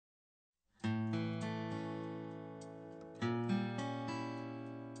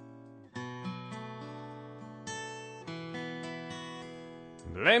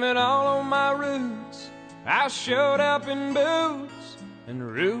Blame it all on my roots. I showed up in boots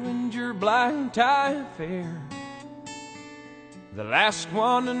and ruined your black tie affair. The last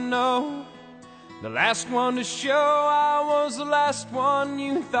one to know, the last one to show, I was the last one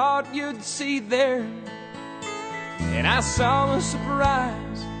you thought you'd see there. And I saw the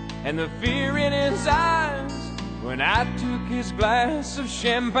surprise and the fear in his eyes when I took his glass of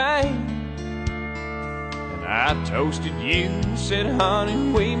champagne. And I toasted you and said,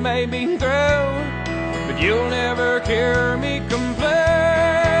 honey, we may be through, but you'll never hear me complain.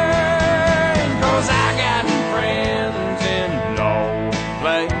 'Cause I got friends in low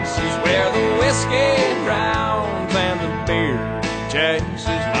places where the whiskey drowns and the beer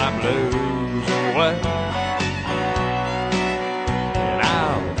chases my blues away. And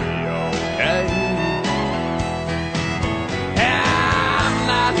I'll be okay. I'm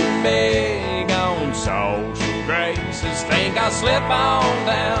not big on social graces. Think I'll slip on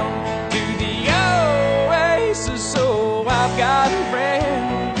down to the oasis. So I've got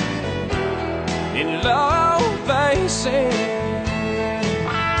friends in low places.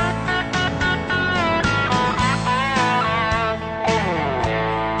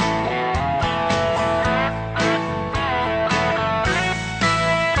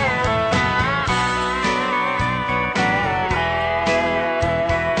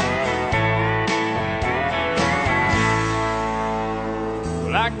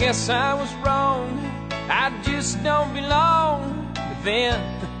 Well, I guess I was wrong, I just don't belong. But then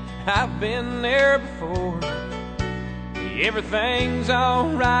I've been there before. Everything's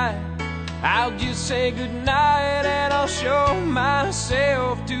alright, I'll just say goodnight and I'll show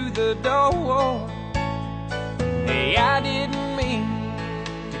myself to the door. Hey, I didn't mean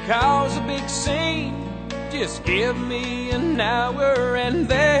to cause a big scene. Just give me an hour and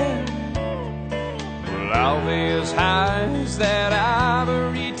then well, I'll be as high as that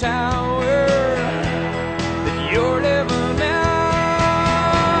ivory tower that you're living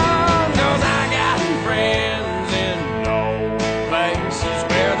on. 'Cause I got friends in low places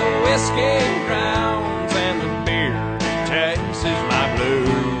where the whiskey drowns and the beer chases my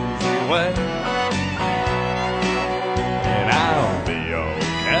blues away. And I'll be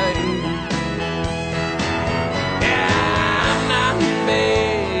okay. Yeah, I'm not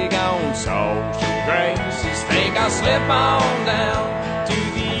big on social graces. Think I'll slip on down to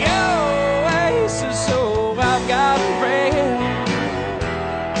the oasis. So I've got a friend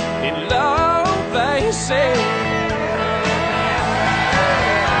in low places.